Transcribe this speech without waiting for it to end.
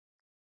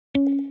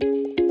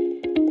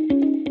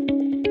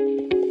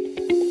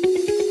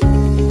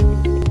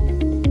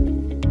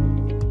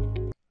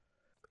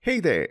Hey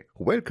there,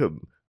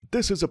 welcome.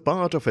 This is a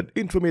part of an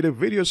informative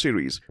video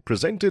series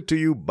presented to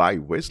you by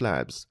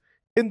Whizlabs.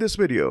 In this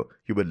video,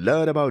 you will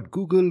learn about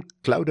Google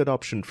Cloud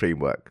Adoption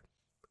Framework.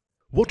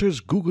 What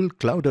is Google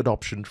Cloud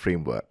Adoption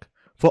Framework?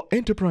 For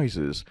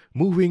enterprises,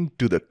 moving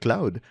to the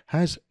cloud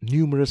has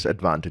numerous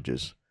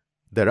advantages.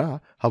 There are,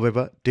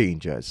 however,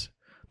 dangers.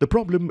 The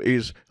problem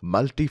is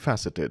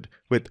multifaceted,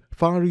 with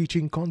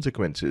far-reaching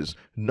consequences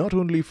not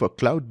only for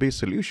cloud-based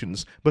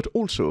solutions but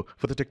also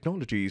for the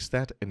technologies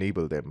that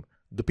enable them,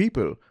 the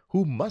people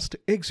who must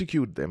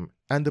execute them,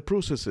 and the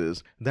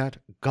processes that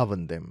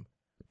govern them.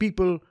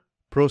 People,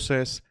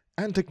 process,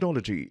 and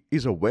technology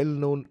is a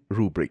well-known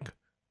rubric.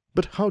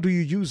 But how do you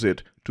use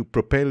it to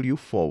propel you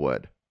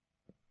forward?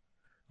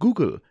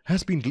 Google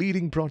has been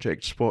leading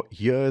projects for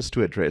years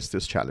to address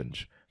this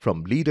challenge,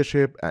 from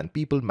leadership and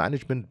people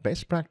management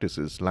best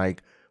practices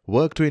like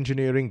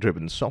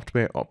work-to-engineering-driven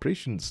software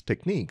operations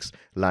techniques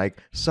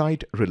like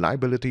site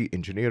reliability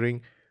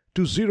engineering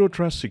to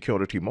zero-trust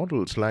security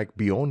models like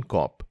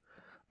BeyondCorp.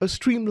 A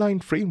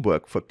streamlined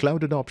framework for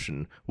cloud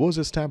adoption was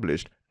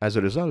established as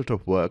a result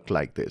of work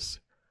like this.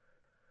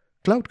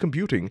 Cloud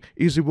computing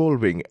is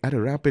evolving at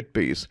a rapid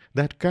pace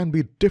that can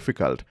be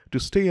difficult to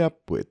stay up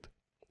with.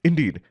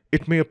 Indeed,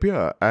 it may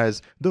appear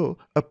as though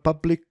a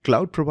public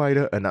cloud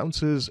provider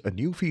announces a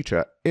new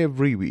feature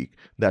every week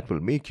that will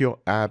make your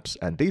apps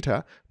and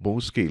data more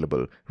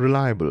scalable,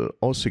 reliable,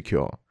 or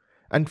secure.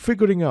 And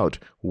figuring out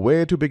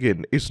where to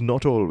begin is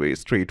not always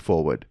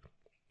straightforward.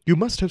 You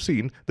must have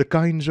seen the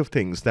kinds of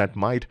things that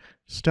might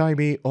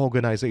stymie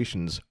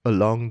organizations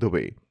along the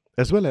way,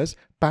 as well as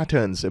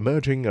patterns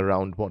emerging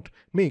around what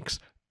makes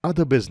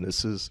other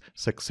businesses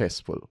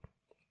successful.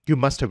 You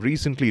must have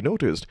recently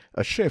noticed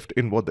a shift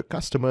in what the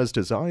customers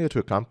desire to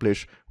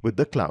accomplish with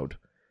the cloud.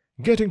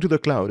 Getting to the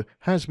cloud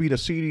has been a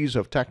series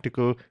of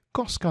tactical,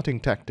 cost-cutting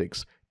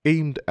tactics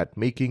aimed at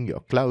making your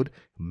cloud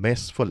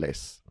mess for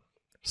less.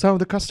 Some of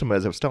the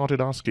customers have started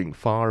asking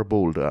far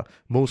bolder,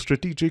 more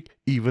strategic,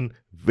 even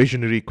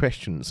visionary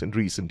questions in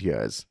recent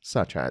years,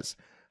 such as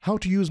how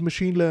to use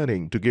machine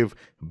learning to give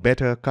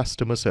better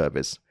customer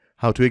service,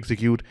 how to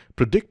execute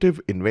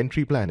predictive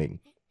inventory planning,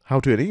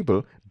 how to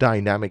enable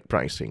dynamic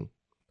pricing.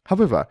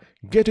 However,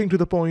 getting to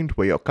the point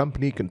where your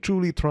company can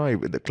truly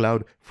thrive in the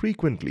cloud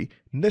frequently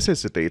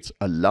necessitates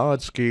a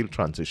large-scale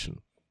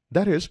transition.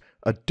 That is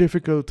a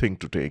difficult thing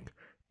to take.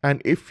 And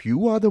if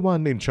you are the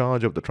one in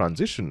charge of the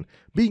transition,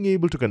 being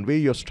able to convey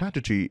your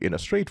strategy in a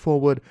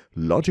straightforward,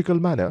 logical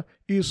manner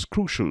is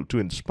crucial to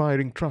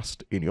inspiring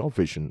trust in your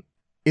vision.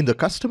 In the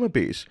customer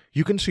base,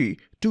 you can see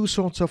two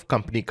sorts of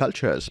company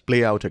cultures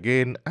play out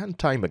again and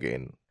time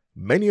again.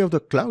 Many of the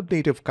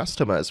cloud-native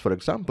customers, for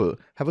example,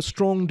 have a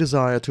strong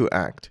desire to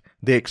act.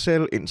 They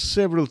excel in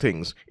several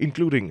things,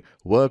 including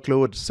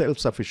workload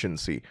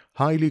self-sufficiency,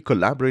 highly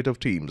collaborative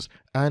teams,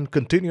 and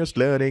continuous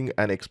learning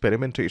and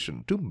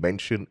experimentation, to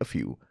mention a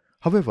few.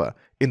 However,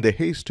 in their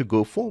haste to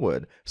go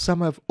forward,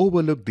 some have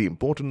overlooked the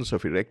importance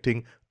of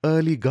erecting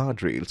early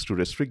guardrails to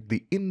restrict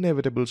the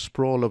inevitable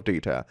sprawl of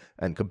data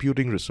and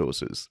computing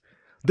resources.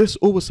 This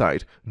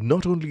oversight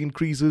not only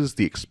increases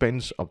the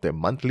expense of their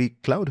monthly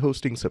cloud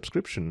hosting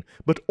subscription,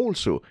 but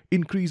also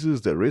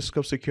increases the risk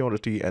of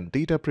security and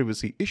data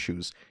privacy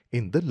issues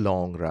in the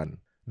long run.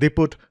 They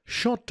put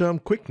short-term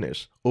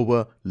quickness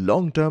over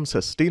long-term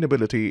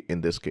sustainability in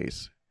this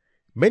case.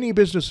 Many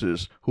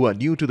businesses who are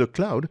new to the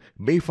cloud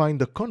may find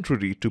the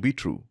contrary to be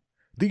true.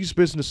 These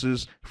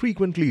businesses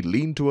frequently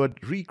lean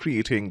toward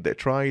recreating their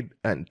tried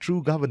and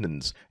true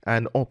governance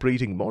and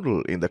operating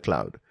model in the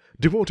cloud,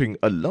 devoting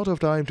a lot of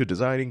time to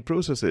designing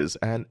processes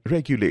and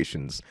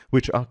regulations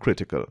which are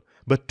critical,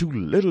 but too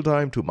little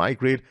time to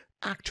migrate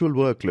actual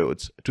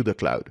workloads to the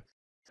cloud.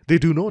 They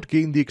do not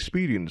gain the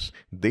experience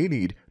they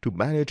need to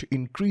manage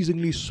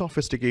increasingly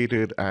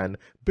sophisticated and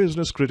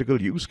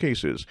business-critical use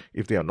cases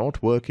if they are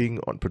not working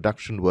on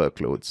production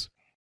workloads.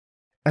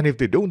 And if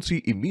they don't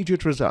see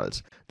immediate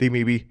results, they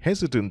may be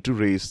hesitant to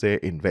raise their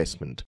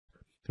investment,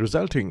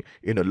 resulting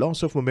in a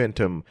loss of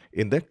momentum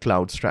in their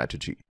cloud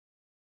strategy.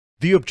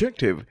 The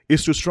objective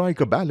is to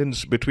strike a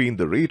balance between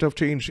the rate of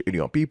change in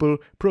your people,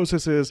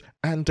 processes,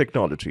 and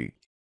technology.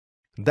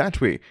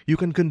 That way, you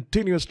can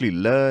continuously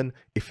learn,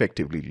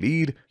 effectively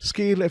lead,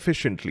 scale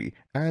efficiently,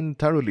 and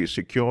thoroughly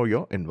secure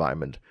your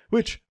environment,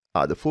 which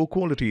are the 4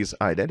 qualities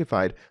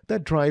identified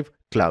that drive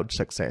cloud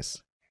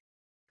success.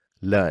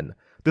 Learn.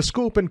 The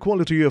scope and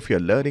quality of your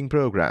learning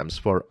programs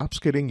for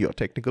upskilling your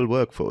technical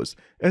workforce,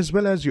 as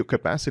well as your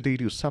capacity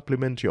to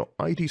supplement your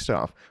IT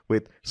staff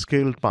with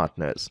skilled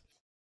partners.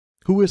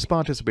 Who is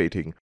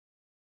participating?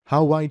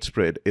 How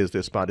widespread is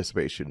this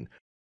participation?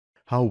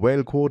 How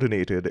well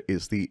coordinated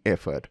is the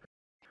effort?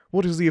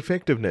 What is the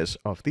effectiveness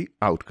of the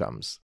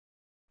outcomes?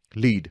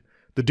 Lead.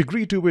 The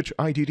degree to which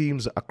IT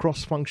teams are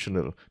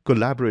cross-functional,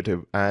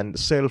 collaborative, and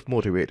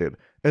self-motivated,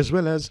 as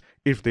well as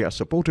if they are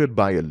supported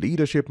by a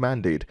leadership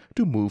mandate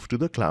to move to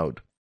the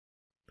cloud.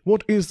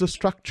 What is the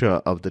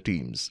structure of the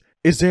teams?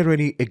 Is there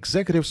any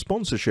executive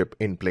sponsorship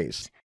in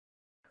place?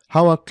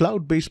 How are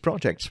cloud-based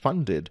projects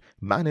funded,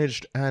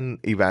 managed, and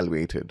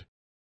evaluated?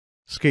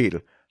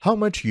 Scale. how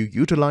much you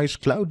utilize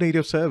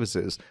cloud-native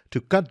services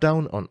to cut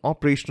down on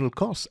operational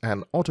costs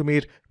and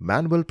automate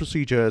manual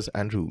procedures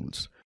and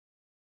rules.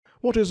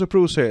 What is the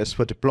process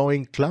for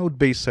deploying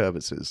cloud-based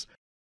services?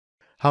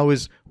 How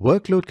is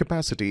workload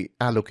capacity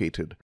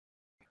allocated?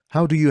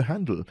 How do you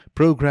handle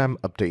program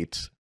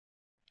updates?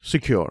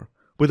 Secure.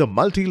 With a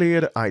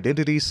multi-layered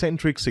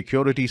identity-centric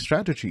security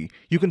strategy,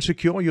 you can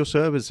secure your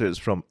services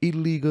from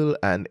illegal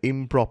and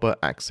improper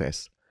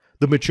access.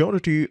 The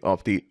maturity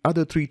of the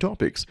other three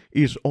topics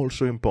is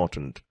also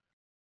important.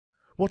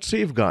 What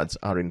safeguards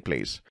are in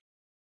place?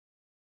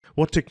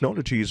 What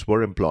technologies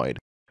were employed?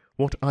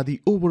 What are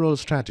the overall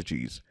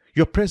strategies?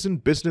 Your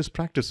present business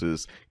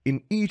practices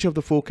in each of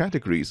the four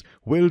categories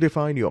will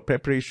define your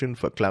preparation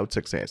for cloud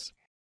success.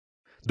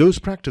 Those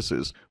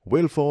practices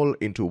will fall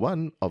into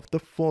one of the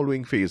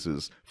following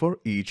phases for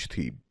each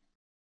theme.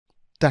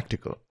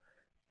 Tactical.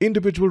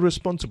 Individual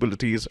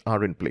responsibilities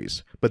are in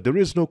place, but there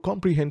is no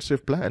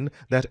comprehensive plan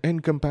that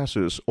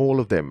encompasses all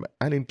of them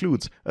and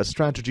includes a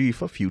strategy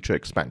for future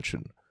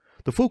expansion.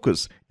 The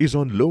focus is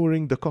on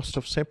lowering the cost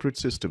of separate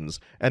systems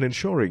and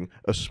ensuring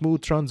a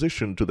smooth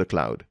transition to the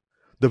cloud.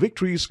 The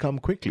victories come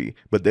quickly,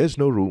 but there's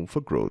no room for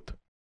growth.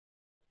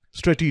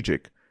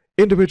 Strategic.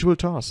 Individual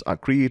tasks are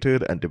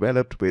created and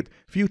developed with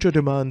future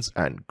demands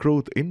and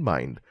growth in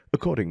mind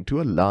according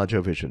to a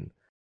larger vision.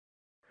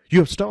 You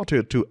have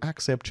started to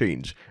accept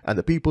change, and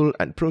the people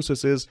and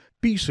processes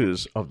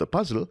pieces of the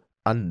puzzle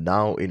are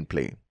now in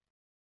play.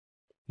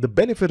 The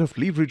benefit of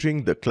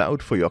leveraging the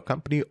cloud for your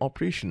company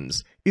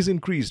operations is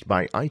increased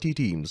by IT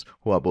teams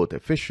who are both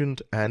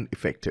efficient and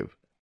effective.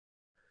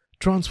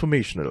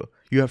 Transformational.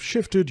 You have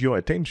shifted your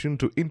attention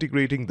to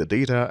integrating the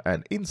data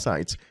and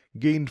insights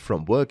gained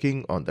from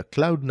working on the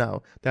cloud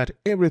now that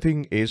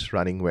everything is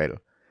running well.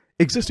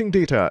 Existing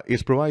data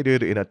is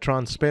provided in a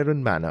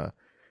transparent manner.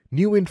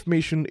 New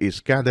information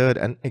is gathered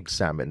and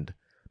examined.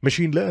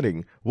 Machine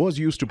learning was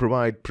used to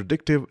provide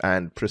predictive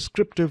and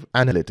prescriptive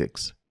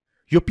analytics.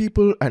 Your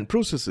people and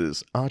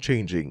processes are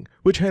changing,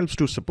 which helps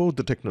to support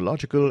the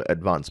technological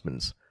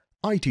advancements.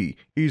 IT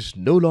is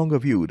no longer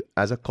viewed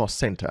as a cost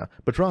center,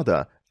 but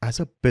rather as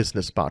a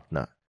business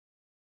partner.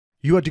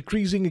 You are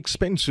decreasing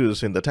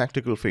expenses in the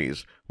tactical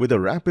phase with a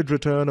rapid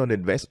return on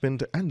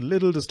investment and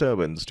little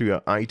disturbance to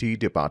your IT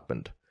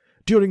department.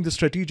 During the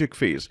strategic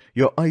phase,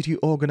 your IT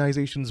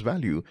organization's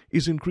value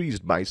is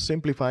increased by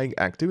simplifying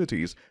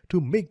activities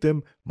to make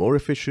them more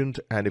efficient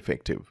and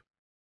effective.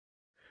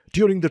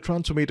 During the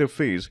transformative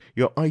phase,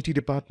 your IT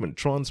department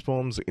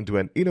transforms into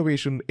an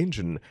innovation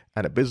engine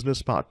and a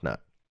business partner.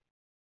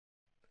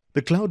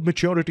 The cloud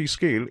maturity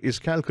scale is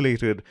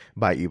calculated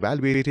by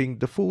evaluating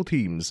the four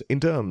themes in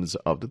terms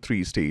of the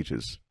three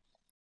stages.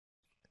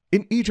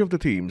 In each of the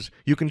themes,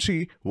 you can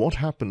see what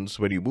happens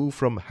when you move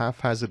from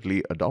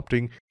haphazardly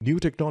adopting new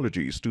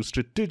technologies to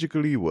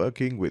strategically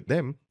working with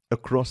them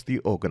across the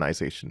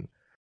organization.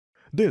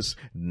 This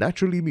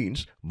naturally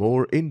means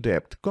more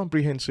in-depth,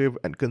 comprehensive,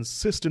 and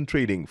consistent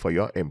training for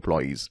your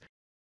employees,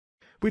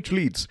 which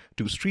leads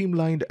to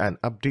streamlined and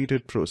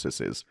updated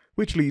processes,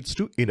 which leads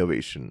to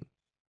innovation.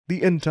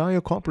 The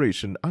entire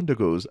corporation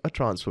undergoes a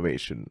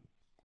transformation.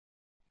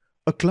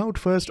 A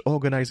cloud-first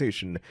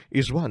organization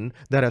is one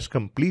that has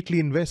completely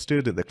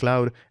invested in the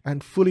cloud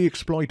and fully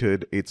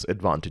exploited its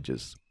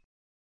advantages.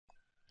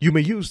 You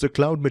may use the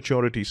cloud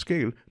maturity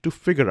scale to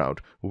figure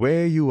out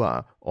where you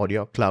are on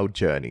your cloud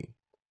journey.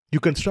 You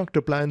construct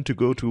a plan to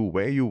go to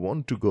where you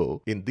want to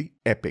go in the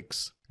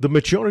epics. The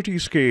maturity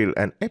scale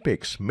and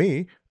epics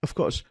may, of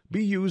course,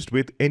 be used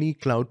with any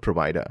cloud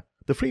provider.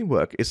 The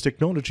framework is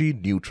technology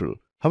neutral.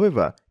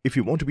 However, if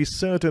you want to be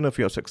certain of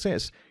your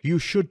success, you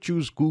should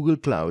choose Google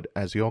Cloud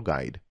as your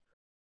guide.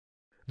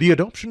 The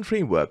adoption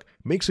framework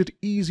makes it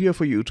easier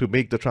for you to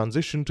make the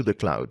transition to the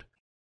cloud.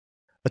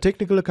 A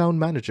technical account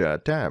manager,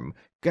 TAM,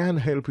 can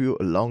help you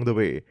along the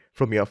way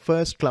from your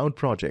first cloud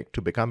project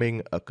to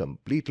becoming a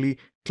completely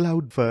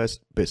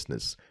cloud-first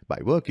business by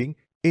working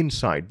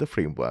inside the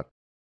framework.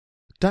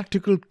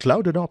 Tactical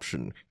cloud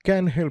adoption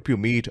can help you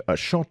meet a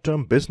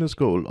short-term business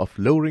goal of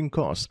lowering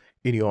costs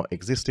in your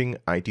existing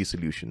IT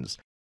solutions,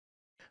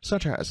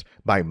 such as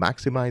by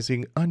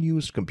maximizing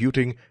unused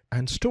computing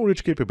and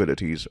storage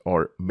capabilities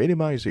or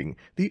minimizing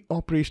the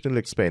operational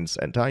expense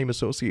and time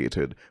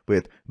associated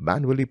with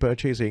manually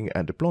purchasing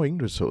and deploying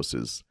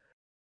resources.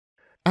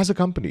 As a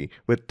company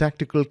with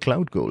tactical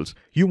cloud goals,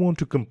 you want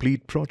to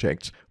complete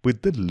projects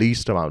with the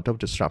least amount of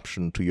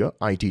disruption to your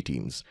IT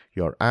teams,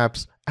 your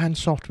apps and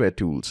software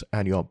tools,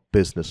 and your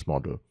business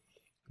model.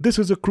 This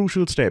is a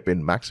crucial step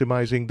in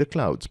maximizing the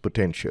cloud's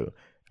potential,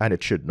 and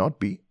it should not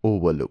be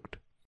overlooked.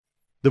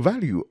 The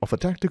value of a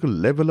tactical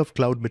level of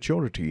cloud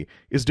maturity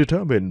is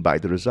determined by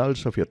the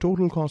results of your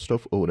total cost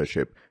of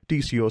ownership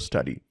 (TCO)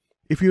 study.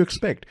 If you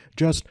expect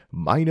just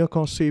minor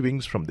cost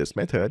savings from this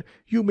method,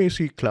 you may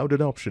see cloud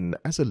adoption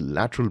as a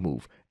lateral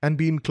move and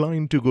be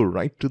inclined to go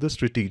right to the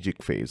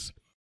strategic phase.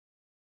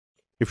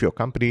 If your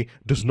company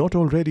does not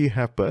already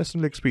have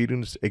personal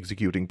experience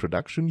executing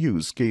production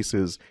use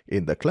cases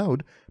in the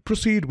cloud,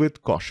 proceed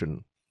with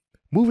caution.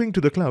 Moving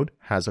to the cloud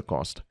has a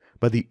cost,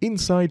 but the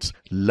insights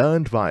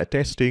learned via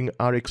testing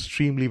are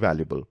extremely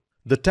valuable.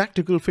 The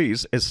tactical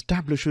phase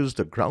establishes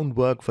the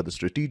groundwork for the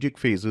strategic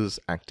phase's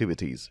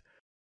activities.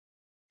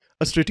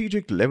 A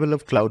strategic level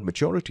of cloud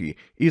maturity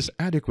is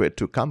adequate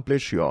to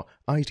accomplish your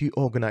IT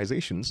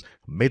organization's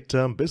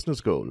midterm business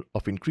goal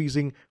of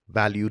increasing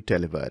value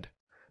delivered.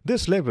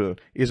 This level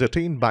is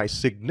attained by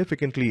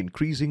significantly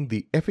increasing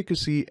the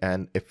efficacy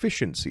and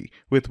efficiency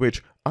with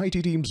which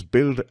IT teams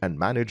build and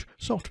manage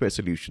software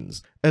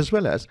solutions, as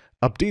well as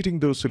updating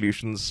those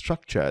solutions'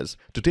 structures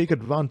to take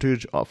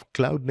advantage of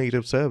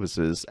cloud-native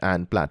services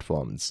and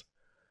platforms.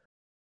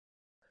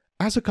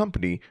 As a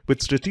company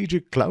with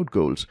strategic cloud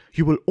goals,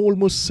 you will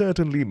almost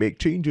certainly make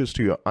changes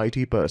to your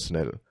IT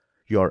personnel,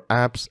 your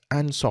apps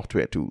and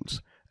software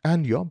tools,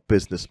 and your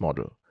business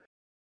model.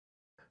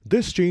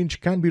 This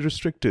change can be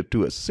restricted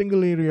to a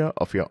single area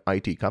of your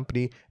IT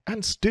company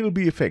and still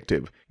be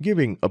effective,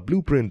 giving a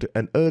blueprint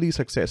and early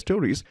success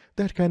stories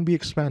that can be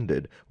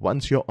expanded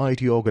once your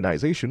IT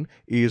organization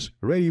is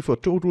ready for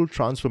total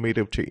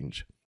transformative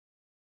change.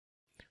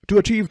 To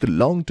achieve the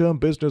long-term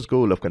business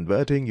goal of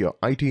converting your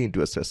IT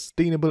into a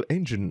sustainable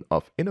engine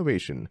of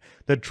innovation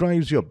that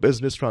drives your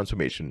business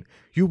transformation,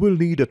 you will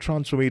need a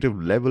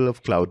transformative level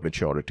of cloud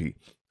maturity.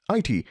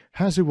 IT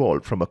has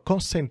evolved from a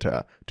cost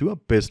center to a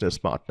business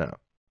partner.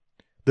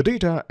 The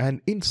data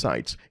and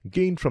insights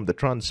gained from the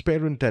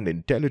transparent and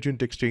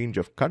intelligent exchange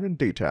of current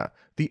data,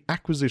 the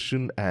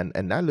acquisition and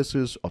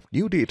analysis of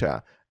new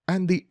data,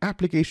 and the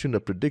application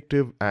of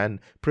predictive and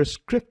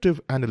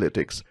prescriptive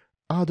analytics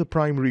are the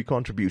primary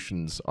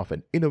contributions of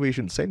an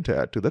innovation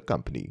center to the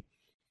company.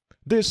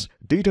 This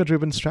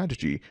data-driven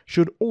strategy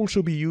should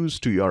also be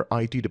used to your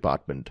IT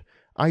department,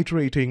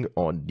 iterating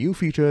on new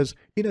features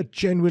in a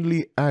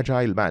genuinely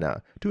agile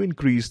manner to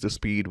increase the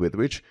speed with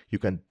which you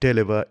can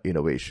deliver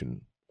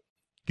innovation.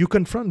 You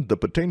confront the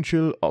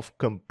potential of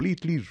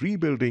completely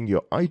rebuilding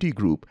your IT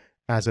group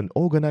as an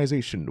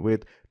organization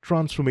with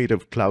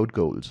transformative cloud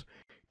goals.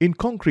 In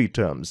concrete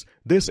terms,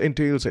 this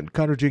entails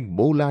encouraging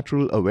more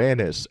lateral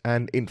awareness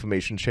and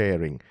information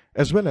sharing,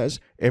 as well as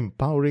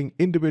empowering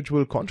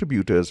individual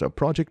contributors or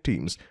project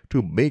teams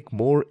to make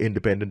more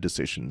independent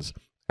decisions,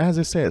 as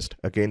assessed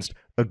against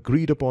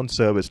agreed-upon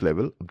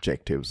service-level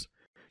objectives.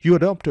 You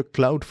adopt a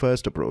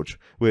cloud-first approach,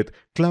 with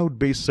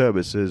cloud-based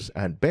services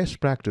and best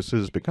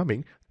practices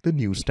becoming the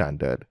new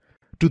standard.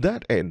 To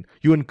that end,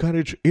 you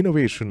encourage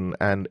innovation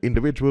and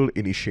individual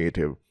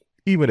initiative,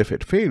 even if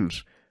it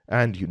fails,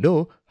 and you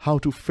know how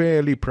to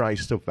fairly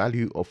price the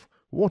value of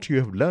what you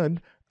have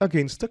learned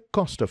against the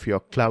cost of your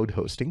cloud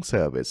hosting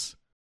service.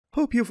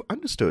 Hope you've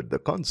understood the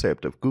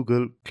concept of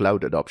Google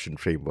Cloud Adoption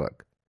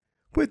Framework.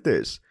 With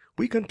this,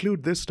 we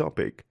conclude this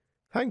topic.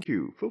 Thank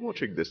you for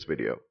watching this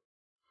video.